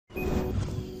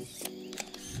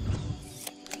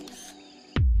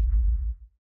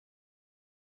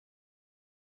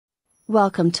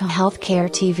Welcome to Healthcare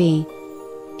TV.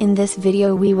 In this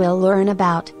video we will learn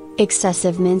about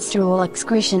excessive menstrual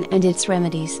excretion and its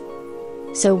remedies.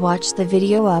 So watch the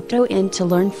video up to end to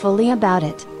learn fully about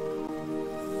it.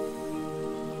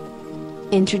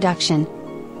 Introduction.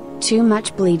 Too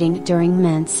much bleeding during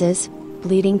menses,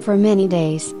 bleeding for many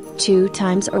days, 2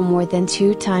 times or more than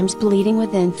 2 times bleeding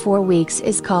within 4 weeks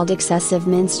is called excessive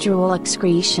menstrual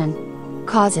excretion.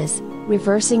 Causes: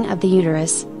 reversing of the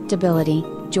uterus, debility,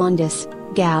 jaundice,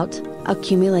 gout,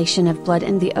 accumulation of blood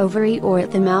in the ovary or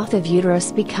at the mouth of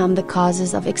uterus become the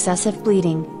causes of excessive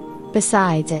bleeding.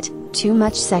 Besides it, too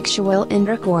much sexual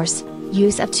intercourse,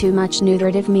 use of too much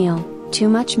nutritive meal, too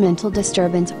much mental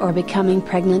disturbance or becoming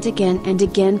pregnant again and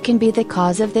again can be the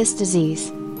cause of this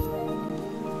disease.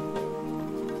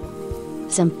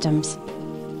 Symptoms.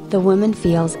 The woman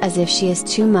feels as if she is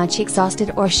too much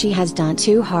exhausted or she has done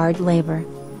too hard labor.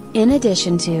 In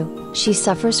addition to, she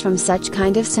suffers from such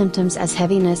kind of symptoms as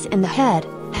heaviness in the head,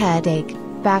 headache,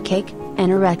 backache,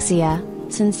 anorexia,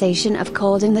 sensation of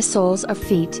cold in the soles of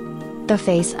feet. The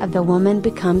face of the woman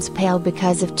becomes pale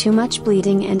because of too much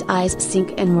bleeding and eyes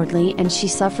sink inwardly and she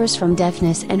suffers from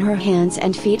deafness and her hands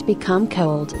and feet become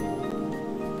cold.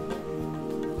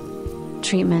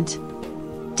 Treatment.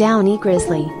 Downy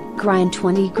grizzly, grind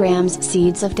 20 grams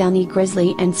seeds of downy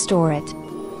grizzly and store it.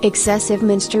 Excessive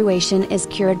menstruation is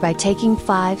cured by taking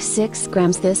 5-6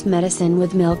 grams this medicine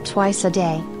with milk twice a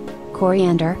day.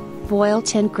 Coriander, boil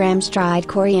 10 grams dried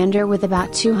coriander with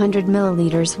about 200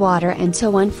 milliliters water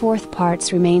until 1/4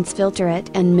 parts remains, filter it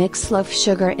and mix loaf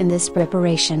sugar in this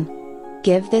preparation.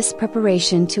 Give this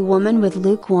preparation to woman with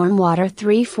lukewarm water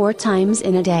 3-4 times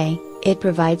in a day, it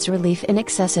provides relief in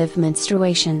excessive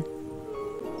menstruation.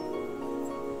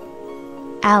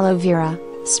 Aloe vera.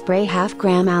 Spray half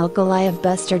gram alkali of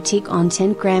Buster teak on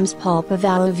 10 grams pulp of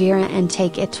aloe vera and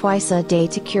take it twice a day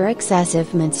to cure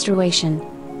excessive menstruation.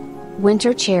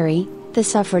 Winter cherry. The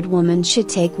suffered woman should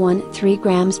take 1-3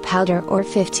 grams powder or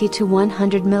 50 to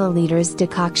 100 milliliters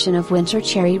decoction of winter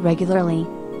cherry regularly.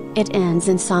 It ends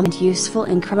in some and useful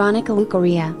in chronic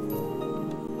leukorrhea.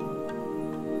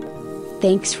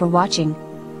 Thanks for watching.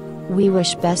 We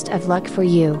wish best of luck for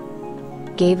you.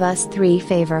 Gave us 3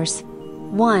 favors.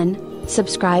 1.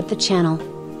 Subscribe the channel.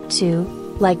 2.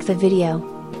 Like the video.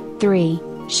 3.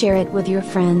 Share it with your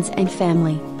friends and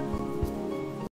family.